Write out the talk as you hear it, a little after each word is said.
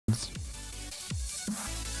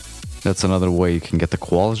That's another way you can get the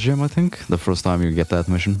quality gem, I think, the first time you get that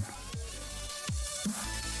mission.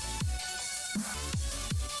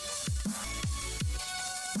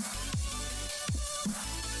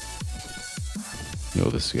 Yo,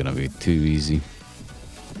 this is gonna be too easy.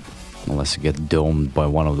 Unless you get domed by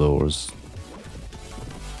one of those.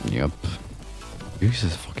 Yep.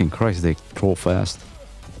 Jesus fucking Christ, they throw fast.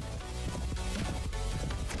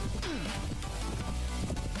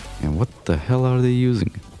 And what the hell are they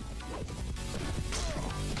using?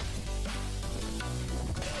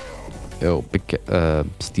 Yo, big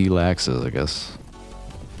steel axes, I guess.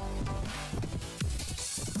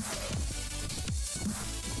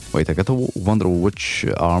 Wait, I gotta wonder which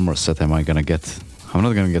armor set am I gonna get. I'm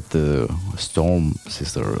not gonna get the Storm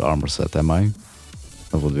Sister armor set, am I?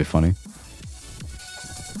 That would be funny.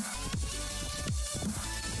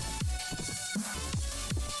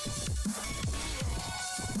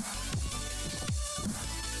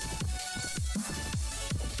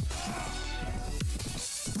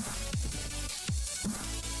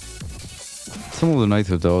 Some of the Night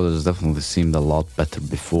of the Others definitely seemed a lot better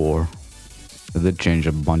before. They did change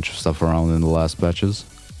a bunch of stuff around in the last patches.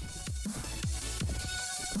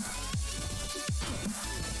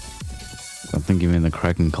 I think even the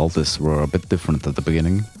Kraken cultists were a bit different at the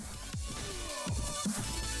beginning.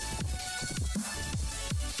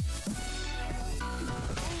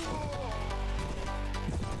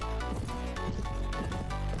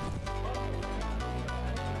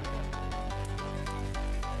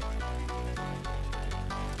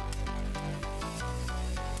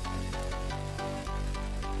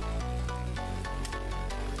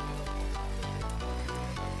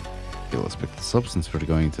 Okay, let's pick this up since we're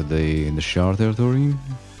going to the Shard territory.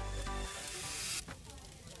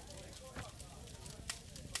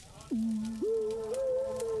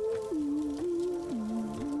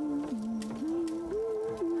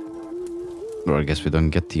 Or I guess we don't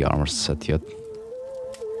get the armor set yet.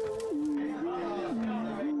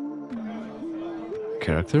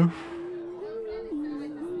 Character.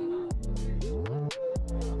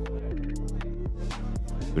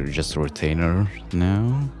 We're just a retainer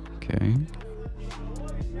now. Okay.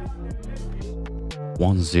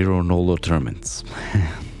 1-0 Nolo tournaments.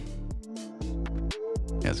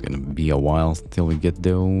 Yeah, it's gonna be a while till we get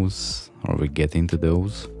those, or we get into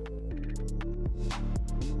those.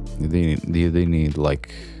 Do they need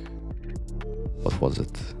like, what was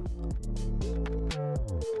it?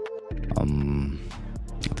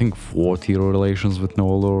 I think 40 relations with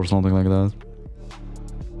Nolo or something like that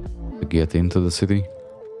to get into the city.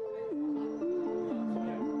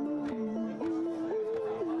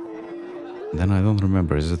 Then I don't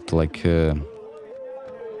remember, is it like at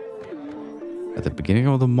the beginning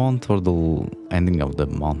of the month or the ending of the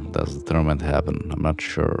month does the tournament happen? I'm not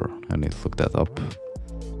sure, I need to look that up.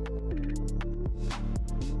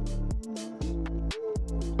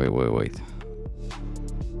 Wait.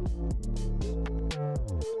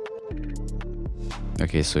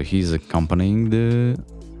 Okay, so he's accompanying the...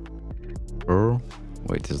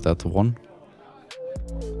 Wait, is that the one?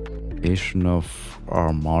 Nation of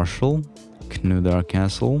our Marshal. Knudar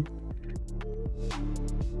Castle.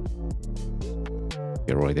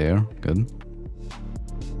 You're right there, good.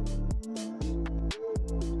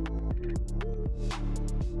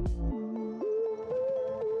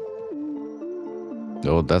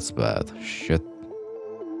 Oh, that's bad. Shit.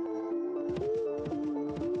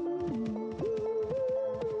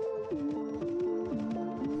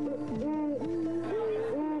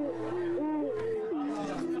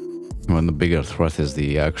 When the bigger threat is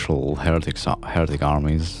the actual heretic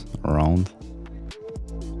armies around.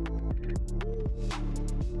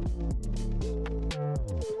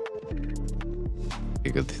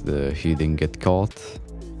 He didn't get caught.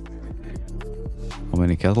 How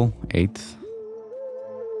many cattle? 8.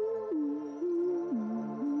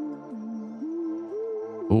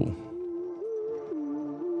 Oh.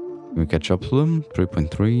 Can we catch up to them?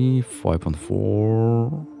 3.3,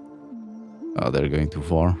 5.4. Oh, they're going too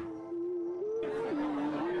far.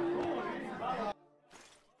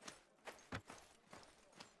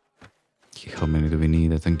 How many do we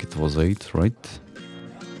need? I think it was 8, right?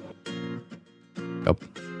 Yep.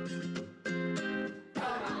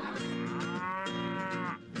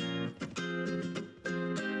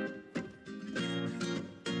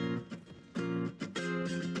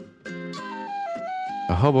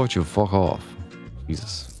 How about you fuck off?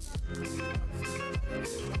 Jesus.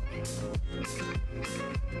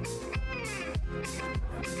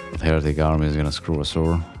 The heretic army is gonna screw us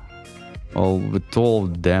over. Well, with all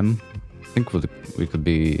of them, I think we could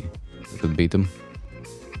beat them.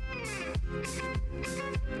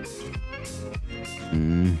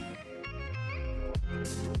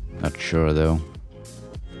 sure though.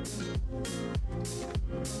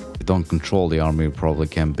 If you don't control the army, you probably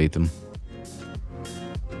can't beat them.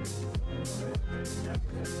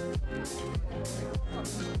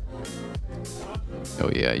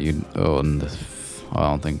 Oh yeah, you. Oh, and I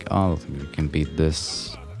don't think you can beat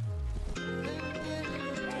this.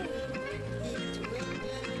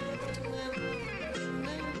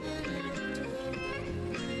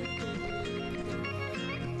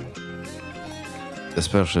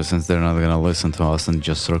 Especially since they're not gonna listen to us and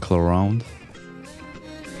just circle around.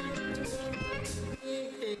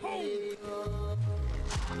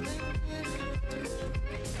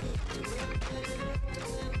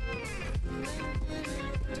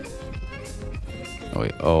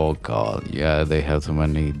 Oh god, yeah, they have too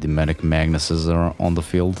many demonic Magnuses on the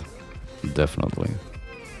field. Definitely.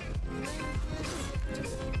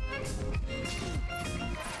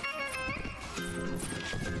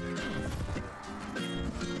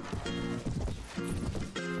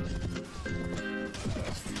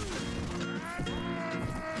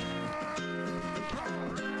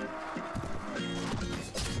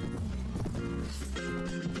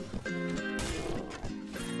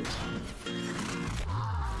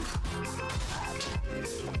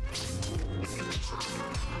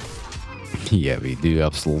 Yeah, we do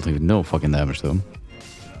absolutely no fucking damage to him.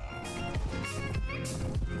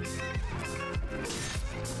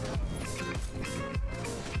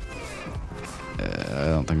 I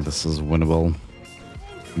don't think this is winnable.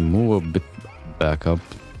 Move a bit back up.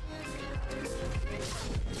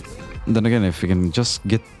 Then again, if we can just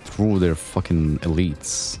get through their fucking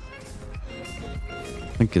elites,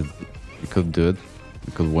 I think we could do it.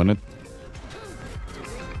 We could win it.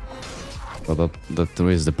 But that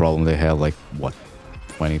is the problem. They have like, what,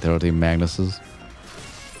 20, 30 Magnuses?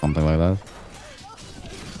 Something like that.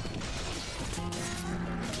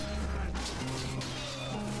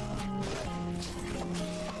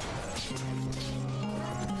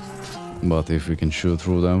 But if we can shoot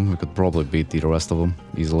through them, we could probably beat the rest of them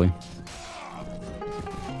easily.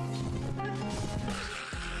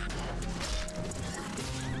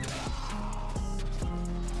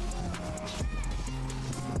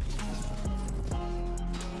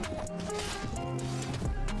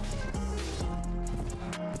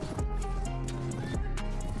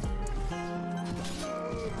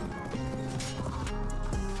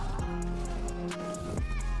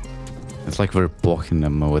 It's like we're blocking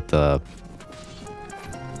them with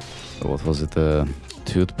what was it, a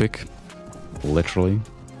toothpick? Literally.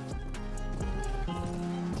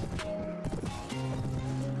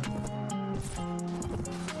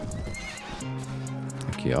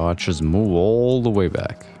 Okay, archers move all the way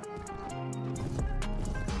back.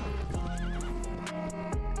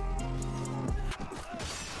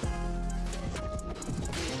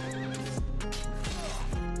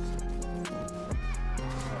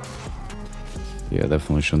 Yeah,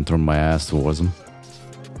 definitely shouldn't turn my ass towards them.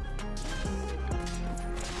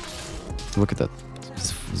 Look at that.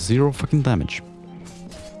 Zero fucking damage.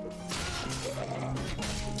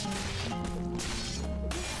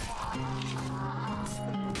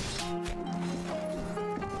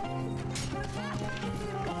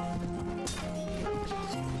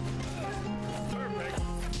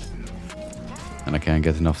 And I can't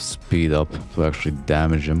get enough speed up to actually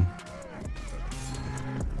damage him.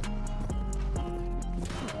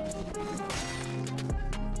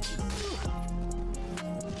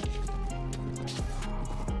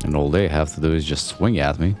 And all they have to do is just swing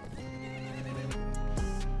at me.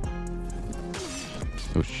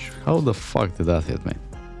 Which, how the fuck did that hit me?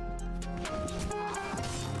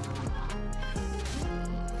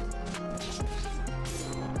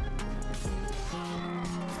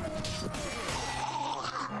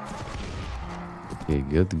 Okay,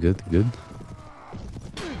 good.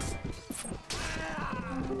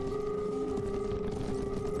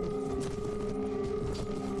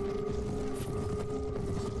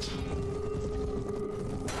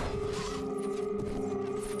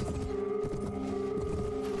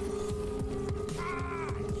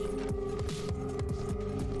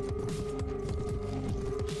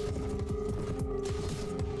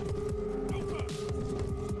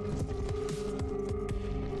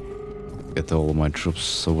 Get all of my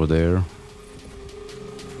troops over there.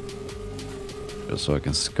 Just so I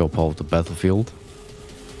can scope out the battlefield.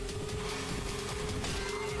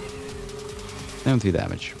 Empty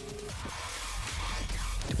damage.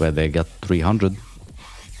 Too bad they got 300.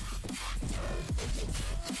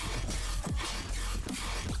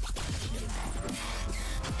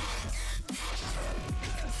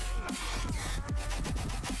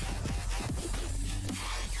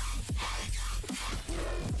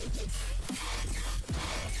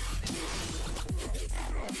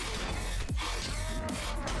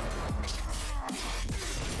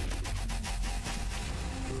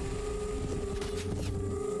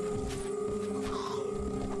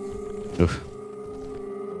 Ugh.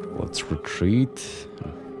 Let's retreat.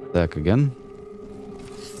 Attack again.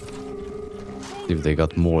 See if they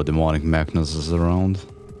got more demonic Magnuses around.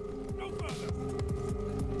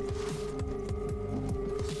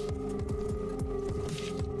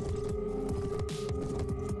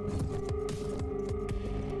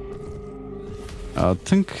 I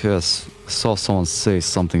think I saw someone say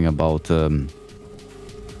something about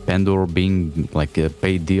Pendor being like a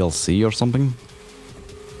paid DLC or something.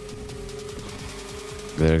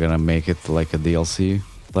 They're gonna make it like a DLC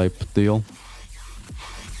type deal.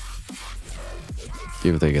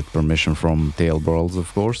 If they get permission from Tailworlds,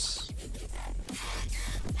 of course.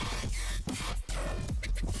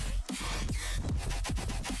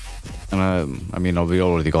 And I mean, we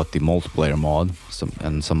already got the multiplayer mod,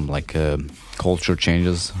 and some like culture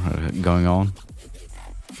changes going on.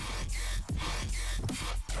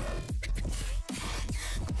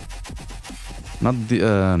 Not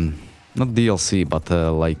DLC, but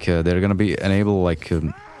like they're gonna be enable like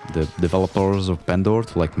the developers of Pendor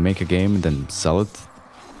to like make a game and then sell it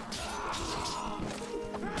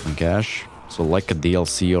in cash. So like a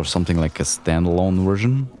DLC or something like a standalone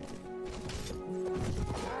version.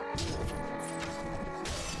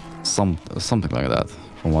 Something like that,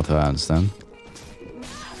 from what I understand.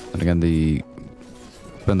 And again, the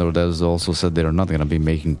Pendor devs also said they're not gonna be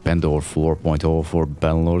making Pendor 4.0 for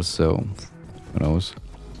Bannerlords, so who knows.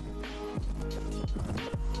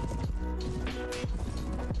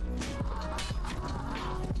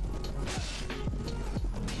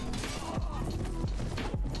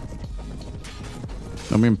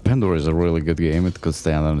 I mean, Pendor is a really good game. It could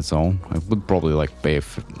stand on its own. I would probably like pay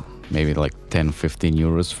maybe like 10-15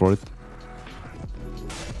 euros for it.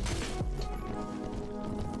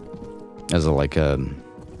 As a like a,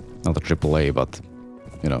 not a AAA, but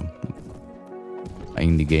you know,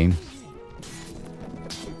 an indie game.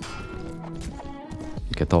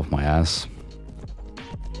 Get off my ass.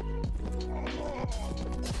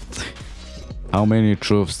 How many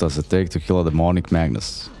troops does it take to kill a demonic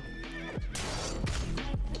Magnus?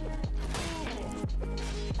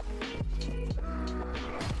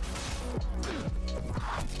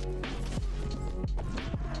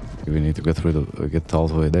 We need to get all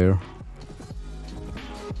the way there.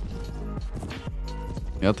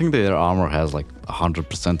 Yeah, I think their armor has like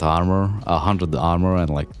 100% armor, 100 armor, and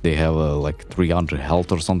like they have like 300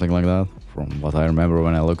 health or something like that, from what I remember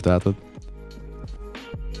when I looked at it.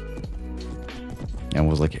 And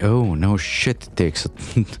was like, oh no shit, it takes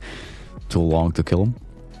too long to kill him.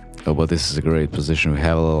 Oh, but this is a great position. We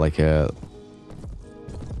have like a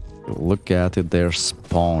look at it. They're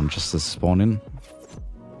spawn, just as spawning.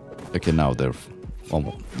 Okay, now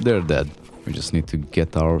they're dead. We just need to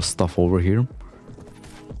get our stuff over here.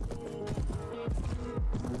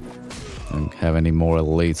 Don't have any more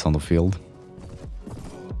elites on the field.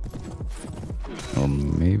 Or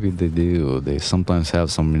maybe they do. They sometimes have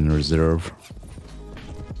some in reserve.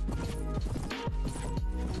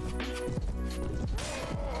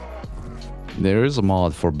 There is a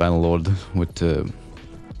mod for Bannerlord with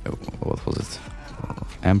what was it?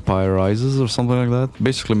 Empire Rises or something like that.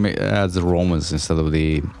 Basically adds the Romans instead of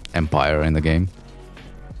the Empire in the game.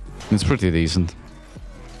 It's pretty decent.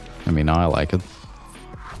 I mean, I like it.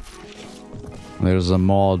 There's a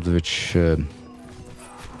mod which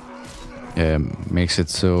makes it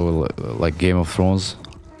so like Game of Thrones.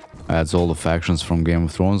 Adds all the factions from Game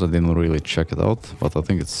of Thrones. I didn't really check it out, but I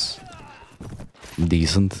think it's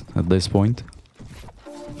decent at this point.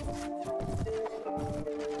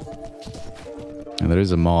 And there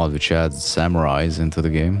is a mod which adds samurais into the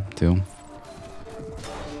game too.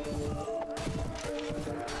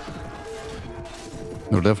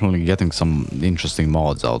 We're definitely getting some interesting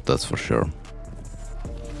mods out, that's for sure.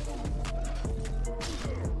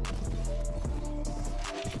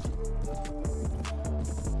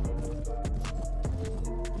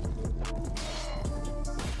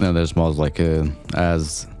 Then there's mods like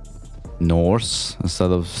as Norse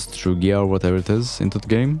instead of Strugia or whatever it is into the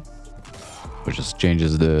game, which just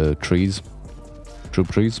changes the trees, troop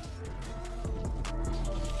trees.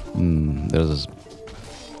 There's,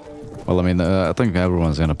 well, I mean, I think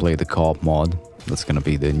everyone's gonna play the co-op mod. That's gonna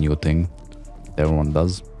be the new thing everyone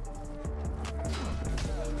does.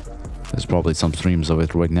 There's probably some streams of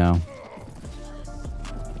it right now.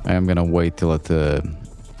 I am gonna wait till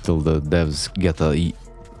till the devs get a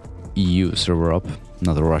EU server up,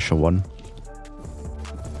 not a Russia one,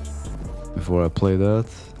 before I play that.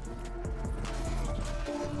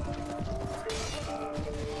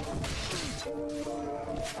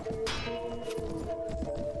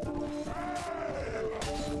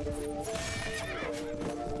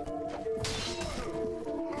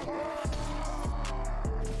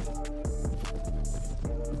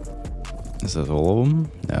 Is that all of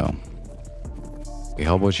them? No. Okay,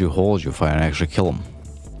 how about you hold your fire and actually kill them?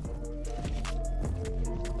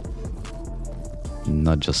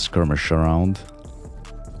 Not just skirmish around.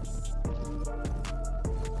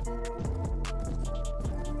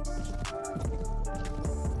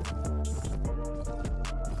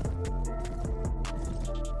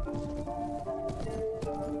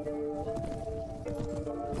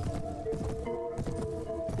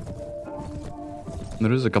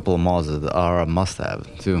 There is a couple of mods that are a must-have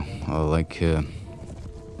too.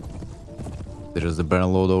 There's the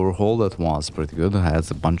barrel load overhaul, that was pretty good. It adds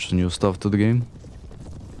a bunch of new stuff to the game.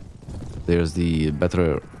 There's the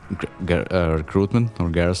better recruitment or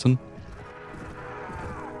garrison.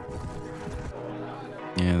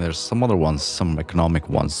 And there's some other ones, some economic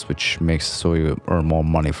ones, which makes so you earn more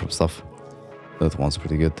money from stuff. That one's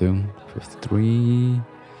pretty good too. 53.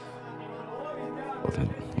 Look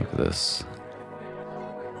at this.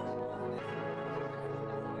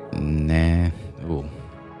 Nah. Ooh.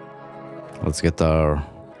 Let's get our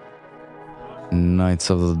Knights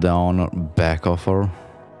of the Dawn back off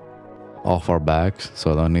our backs,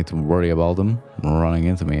 so I don't need to worry about them running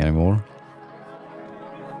into me anymore.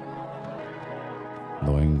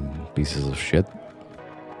 Annoying pieces of shit.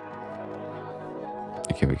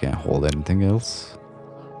 Okay, we can't hold anything else.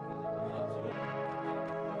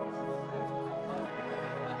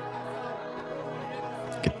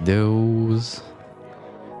 Get those.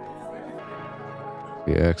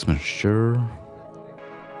 The X-Men, sure.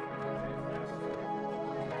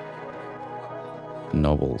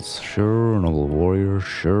 Nobles, sure. Noble warrior,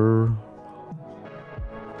 sure.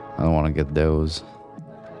 I don't want to get those.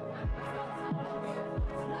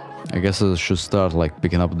 I guess I should start like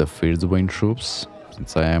picking up the Firzdwayne troops,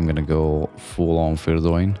 since I am gonna go full on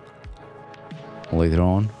Firzdwayne later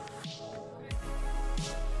on.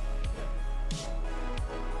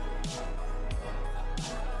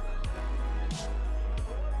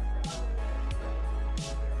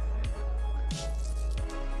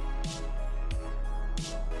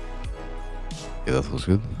 Yeah, that was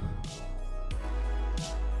good.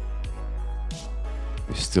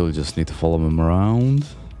 We still just need to follow him around.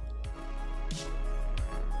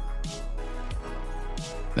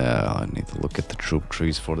 Yeah, I need to look at the troop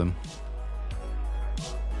trees for them.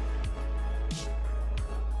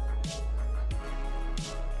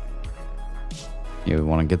 Yeah, we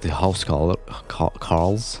want to get the house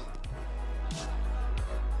Carls.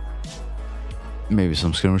 Maybe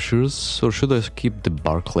some skirmishers, or should I keep the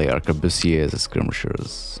Barclay Arquebusiers as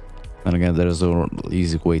skirmishers? And again, there is an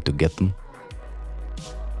easy way to get them.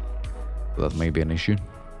 So that may be an issue.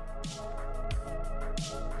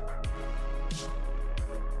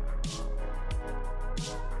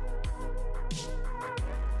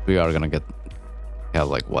 We are gonna have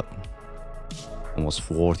like what? Almost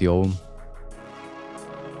 40 of them.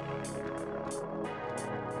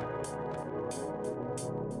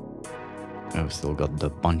 I've still got the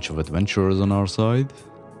bunch of adventurers on our side.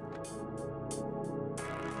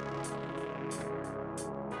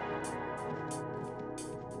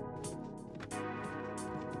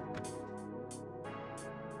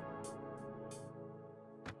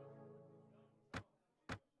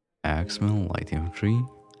 Axemen, light infantry.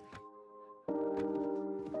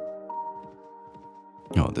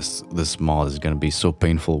 Oh, this mod is gonna be so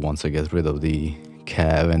painful once I get rid of the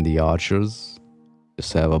cav and the archers.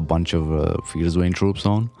 Just have a bunch of Firzdwayne troops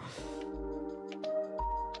on.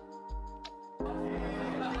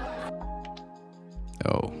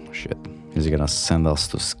 Oh shit! Is he gonna send us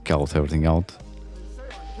to scout everything out?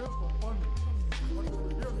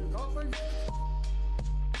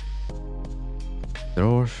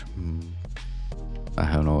 I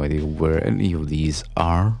have no idea where any of these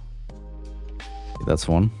are. Okay, that's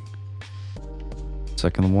one.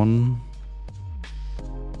 Second one.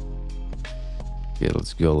 Okay,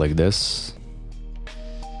 let's go like this.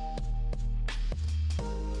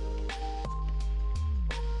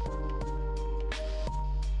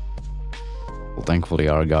 Well, thankfully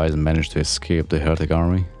our guys managed to escape the Heretic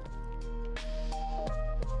army.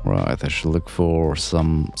 Right, I should look for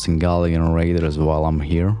some Singalian raiders while I'm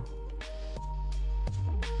here.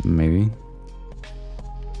 Maybe.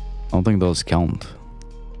 I don't think those count.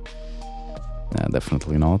 Nah,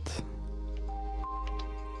 definitely not.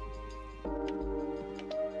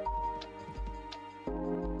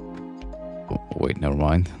 Oh, wait, never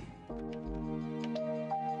mind.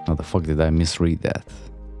 How the fuck did I misread that?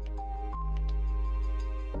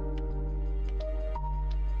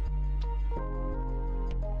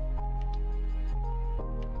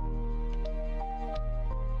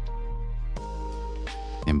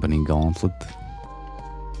 Ebony Gauntlet.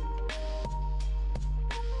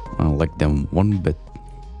 Well, like them one bit.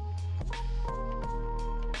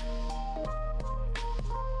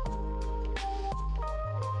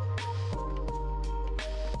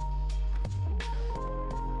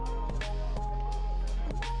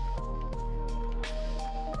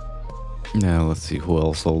 Now let's see who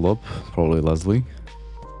else sold up. Probably Leslie.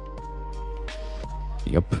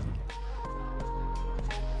 Yep.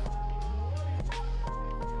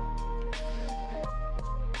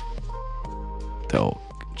 Oh,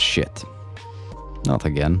 shit. Not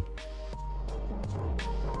again.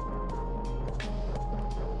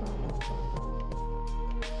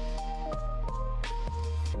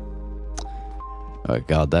 Oh,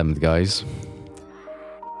 God damn it, guys.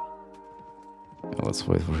 Let's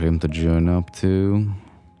wait for him to join up too.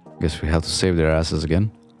 Guess we have to save their asses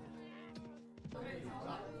again.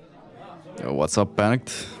 Yo, what's up,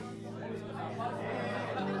 Panicked?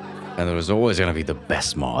 And there was always gonna be the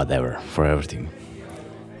best mod ever for everything.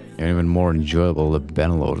 And even more enjoyable than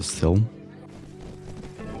Benload still.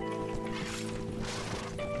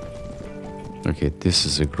 Okay, this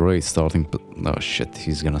is a great starting. Oh shit,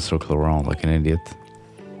 he's gonna circle around like an idiot.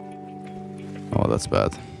 Oh, that's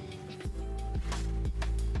bad.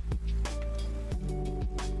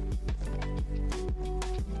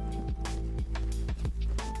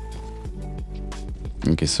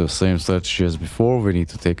 Okay, so same strategy as before. We need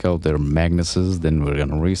to take out their Magnuses, then we're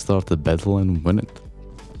gonna restart the battle and win it.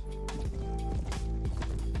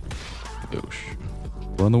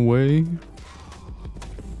 Run away.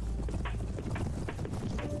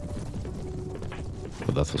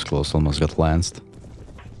 But that was close, almost got lanced.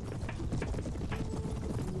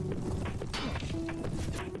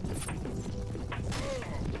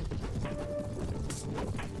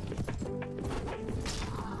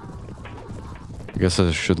 I guess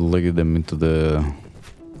I should lead them into the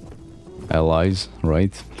allies,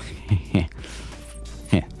 right?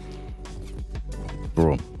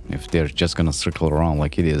 Bro, if they're just gonna circle around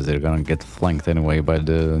like idiots, they're gonna get flanked anyway by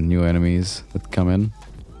the new enemies that come in.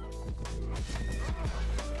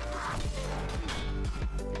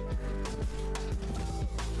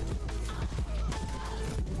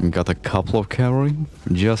 Got a couple of cavalry,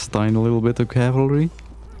 just tiny little bit of cavalry.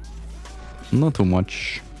 Not too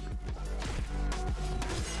much.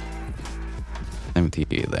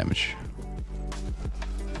 78 damage.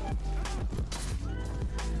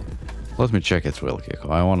 Let me check it real quick.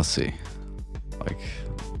 I wanna see. Like,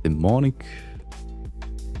 demonic.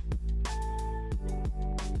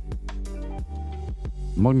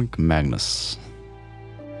 Demonic Magnus.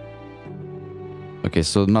 Okay,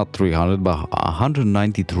 so not 300, but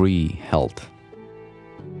 193 health.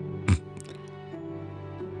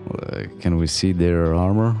 Can we see their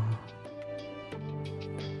armor?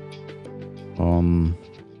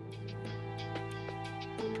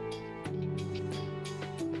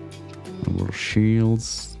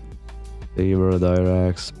 Shields, Saber,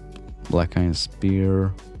 Dyrax, Black Iron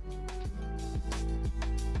Spear.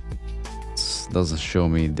 This doesn't show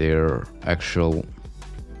me their actual.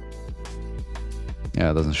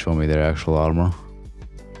 Yeah, it doesn't show me their actual armor.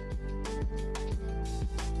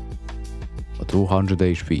 But 200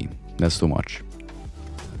 HP, that's too much.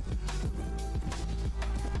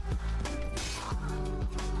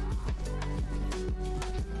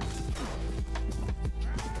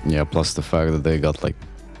 Yeah, plus the fact that they got like,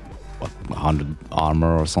 what, 100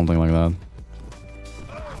 armor or something like that.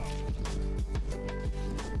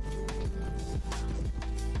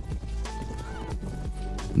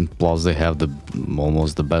 And plus they have the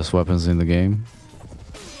almost the best weapons in the game.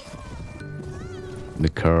 The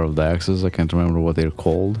curved axes, I can't remember what they're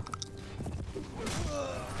called.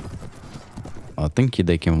 I think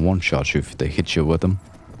they can one-shot you if they hit you with them.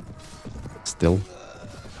 Still.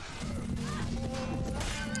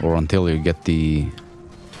 Or until you get the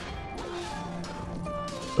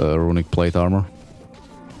runic plate armor.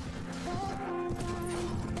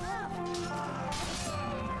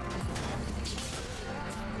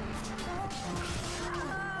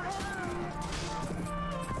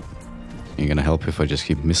 Ain't gonna help if I just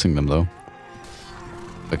keep missing them though.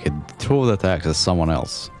 Okay, throw that axe at someone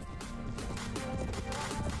else.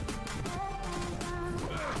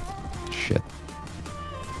 Shit.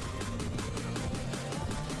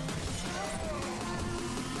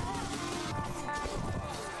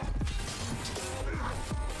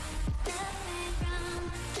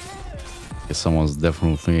 Someone's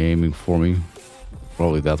definitely aiming for me.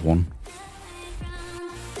 Probably that one.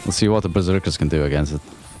 Let's see what the berserkers can do against it.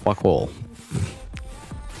 Fuck all.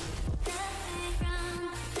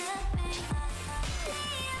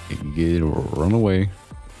 Get run away.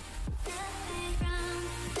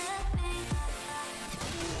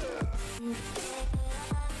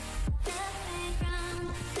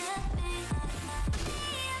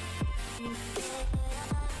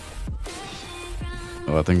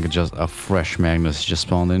 Oh, I think just a fresh Magnus just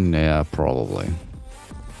spawned in. Yeah, probably.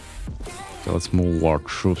 So let's move our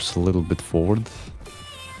troops a little bit forward.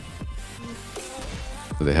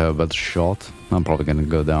 Do they have a better shot? I'm probably gonna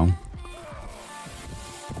go down.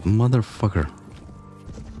 Motherfucker.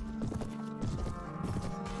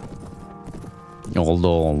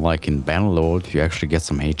 Although, like in Bannerlord, you actually get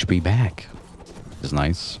some HP back. It's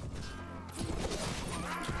nice.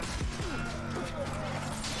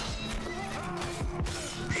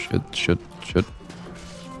 Shit.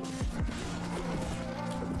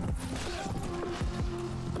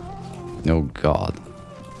 Oh god.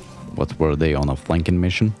 What were they, on a flanking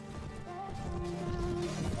mission?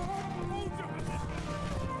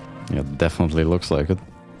 Yeah, definitely looks like it.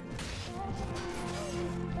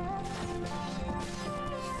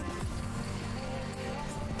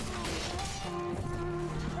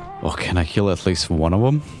 Oh, can I kill at least one of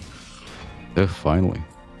them? Finally.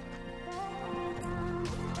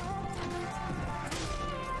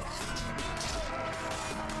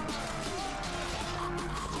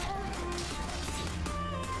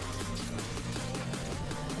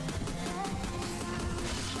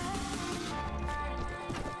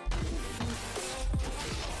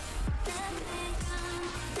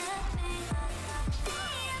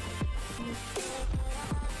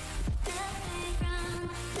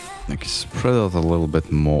 Like, spread out a little bit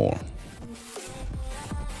more.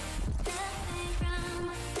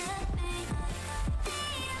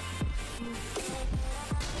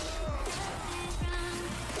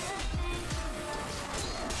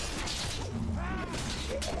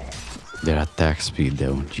 Their attack speed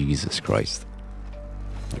though, Jesus Christ.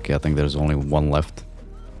 Okay, I think there's only one left.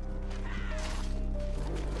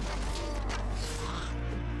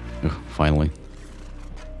 Finally.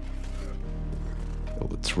 So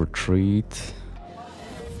let's retreat. See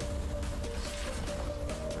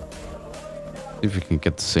if we can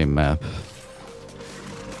get the same map.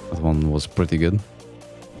 That one was pretty good.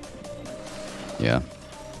 Yeah.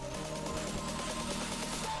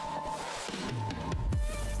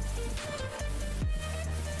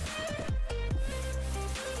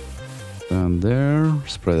 Stand there,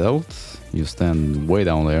 spread out. You stand way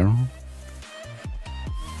down there.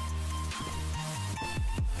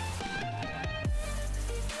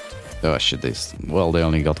 Oh shit, well, they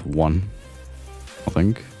only got one, I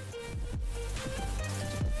think.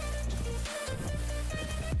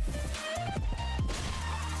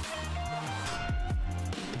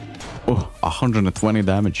 Oh, 120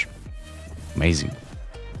 damage. Amazing.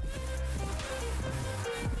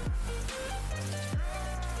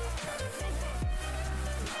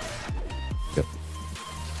 Yep.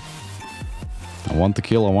 I want the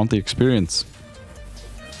kill, I want the experience.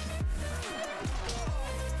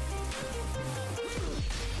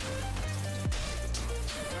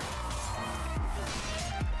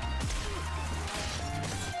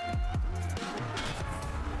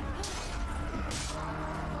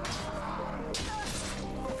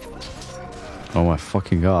 Oh my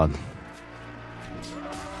fucking god.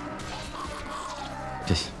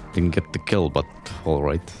 Just didn't get the kill, but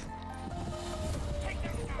alright.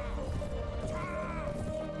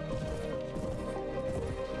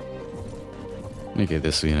 Okay,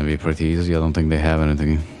 this is gonna be pretty easy. I don't think they have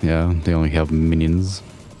anything. Yeah, they only have minions.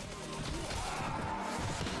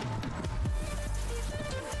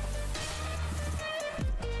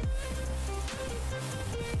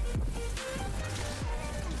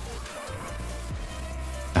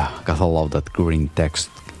 I love that green text.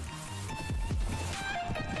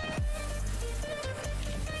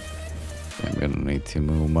 I'm gonna need to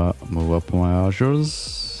move up my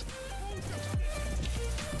archers.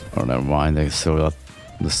 Oh, never mind. They still got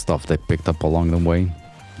the stuff they picked up along the way.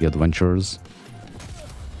 The adventurers.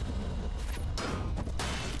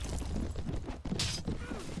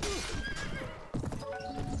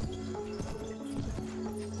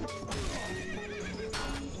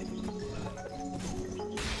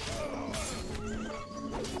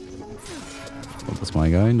 That's my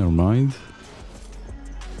guy, never mind.